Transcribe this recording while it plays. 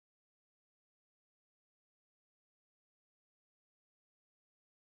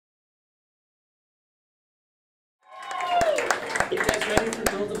ready for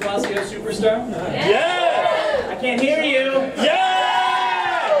Deblasio Superstar? Yeah! I can't hear you. Yeah!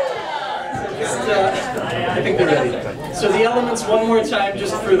 I think they're ready. So the elements one more time,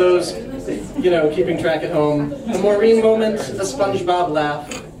 just for those, keeping track at home. A Maureen moment, a SpongeBob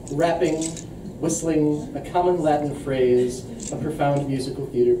laugh, rapping, whistling, a common Latin phrase, a profound musical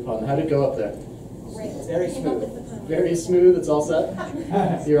theater pun. How'd it go up there? Very smooth. Very smooth, it's all set?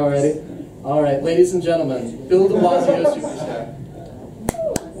 You're all ready? All right, ladies and gentlemen, Bill Deblasio Superstar.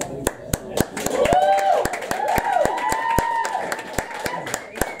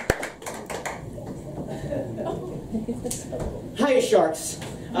 Hiya, Sharks.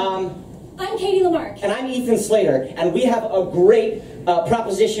 I'm Katie LaMark. And I'm Ethan Slater, and we have a great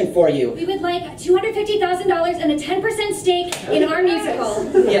proposition for you. We would like $250,000 and a 10% stake in our musical.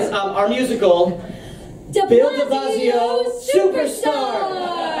 Yes, our musical, Bill Deblasio Superstar!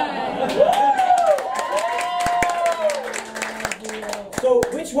 So,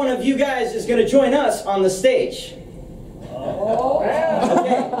 which one of you guys is going to join us on the stage?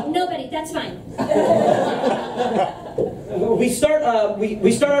 Okay. Nobody, that's fine. We start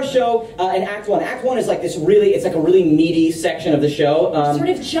our show in Act 1. Act 1 is like this it's like a really meaty section of the show. Sort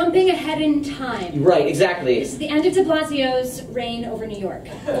of jumping ahead in time. Right, exactly. It's the end of de Blasio's reign over New York.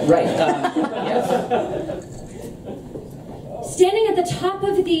 Right, yes. Standing at the top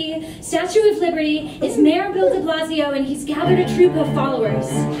of the Statue of Liberty is Mayor Bill de Blasio, and he's gathered a troop of followers.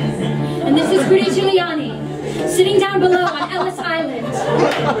 And this is Rudy Giuliani, sitting down below on Ellis Island.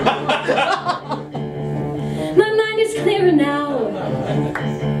 My mind is clearer now.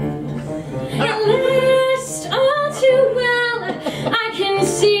 At last, all too well, I can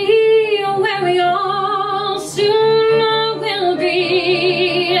see where we all soon will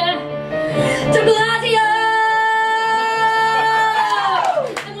be. De Blasio!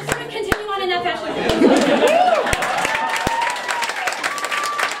 And we'll sort of continue on in that fashion.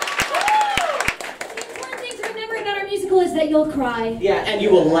 The important thing to remember about our musical is that you'll cry. Yeah, and you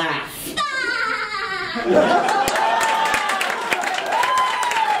will laugh.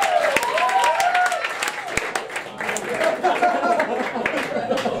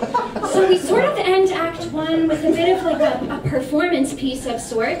 So we sort of end Act 1 with a bit of like a performance piece of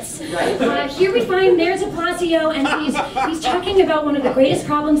sorts. Here we find Mayor de Blasio, and he's talking about one of the greatest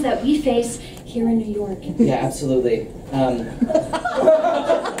problems that we face here in New York. Yeah, absolutely.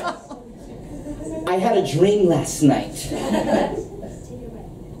 I had a dream last night.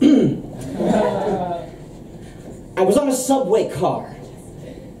 I was on a subway car,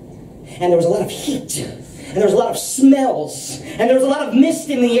 and there was a lot of heat, and there was a lot of smells, and there was a lot of mist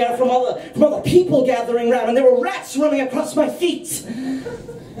in the air from all the people gathering around, and there were rats running across my feet.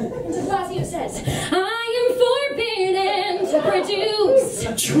 De Blasio says, I am forbidden to produce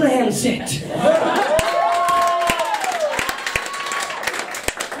transit.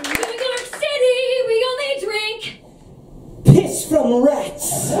 New York City, we only drink piss from rats.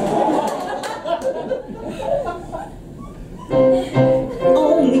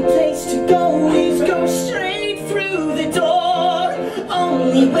 Only place to go is go straight through the door.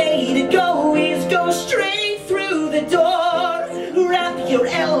 Only way to go is go straight through the door. Wrap your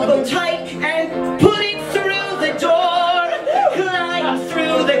elbow tight and put it through the door. Climb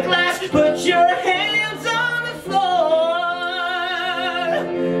through the glass, put your hands on the floor.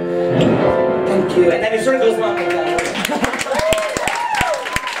 Thank you. And then it sort of goes along like that.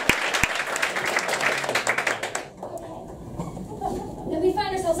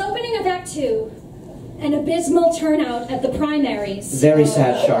 Opening of Act 2, an abysmal turnout at the primaries. Very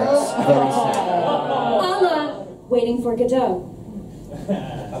sad, Sharks. Very sad. A la Waiting for Godot.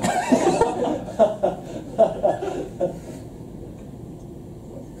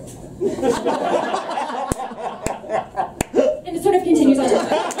 And it sort of continues on.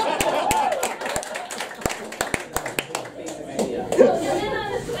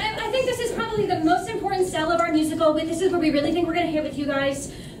 I think this is probably the most important cell of our musical. This is where we really think we're going to hit with you guys.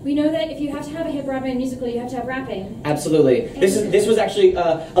 We know that if you have to have a hit Broadway musical, you have to have rapping. Absolutely. This was actually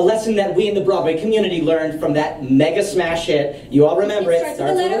a lesson that we in the Broadway community learned from that mega smash hit. You all remember it. Starts with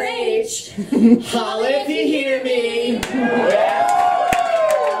the letter H. Holla if you hear me.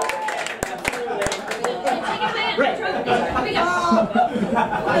 Right.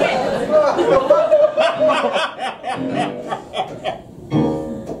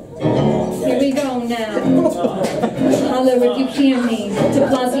 Here we go now. Holla if you hear me.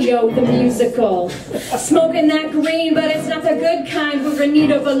 Deblasio the musical. Smoking that green, but it's not the good kind. We're in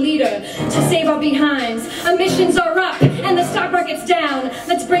need of a leader to save our behinds. Emissions are up and the stock market's down.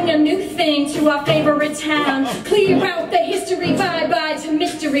 Let's bring a new thing to our favorite town. Clear out the history, bye-bye to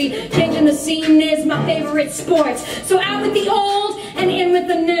mystery. Changing the scene is my favorite sport. So out with the old and in with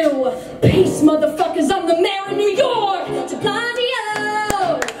the new. Peace, motherfuckers, I'm the mayor of New York. Deblasio.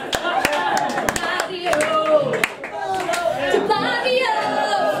 Deblasio.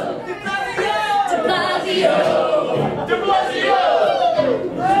 Deblasio. Deblasio.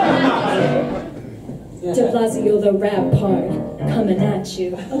 Deblasio, the rap part, coming at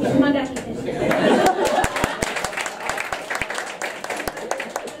you. Okay, come on back, Ethan.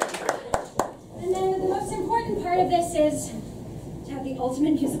 And then the most important part of this is to have the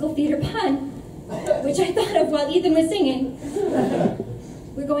ultimate musical theater pun, which I thought of while Ethan was singing.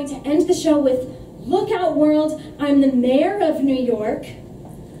 We're going to end the show with, "Look out, world, I'm the mayor of New York."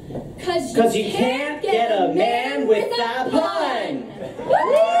 Cause you can't get a man without pun.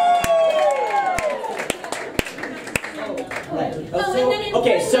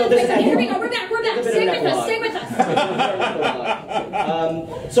 Okay, so this is here we go. We're back. Stay with us.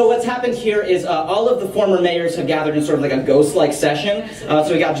 So what's happened here is all of the former mayors have gathered in sort of like a ghost-like session.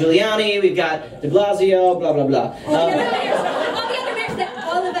 So we got Giuliani, we've got Deblasio, blah blah blah. All the other mayors that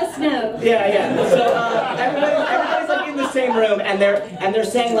all of us know. Yeah. So everybody's like in the same room, and they're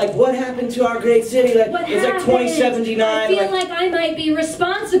saying like, what happened to our great city? Like it's like 2079. I feel like I might be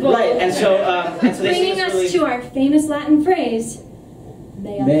responsible. Right, and so bringing us to our famous Latin phrase,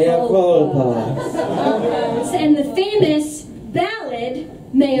 mea culpa. And the famous ballad,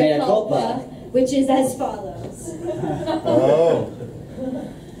 Mea culpa, which is as follows. Oh.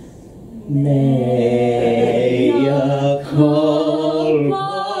 Mea culpa.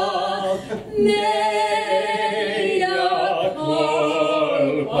 Mea culpa.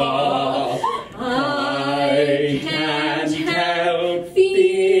 I can't help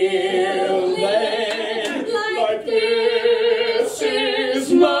feeling like this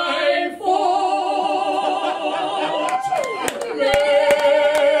is my fault. Mea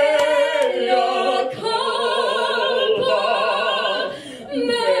culpa.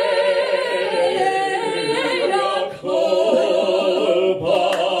 Mea culpa.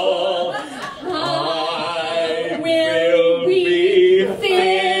 I will be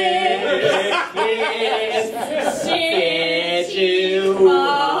fixed.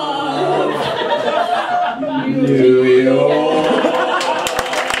 New York.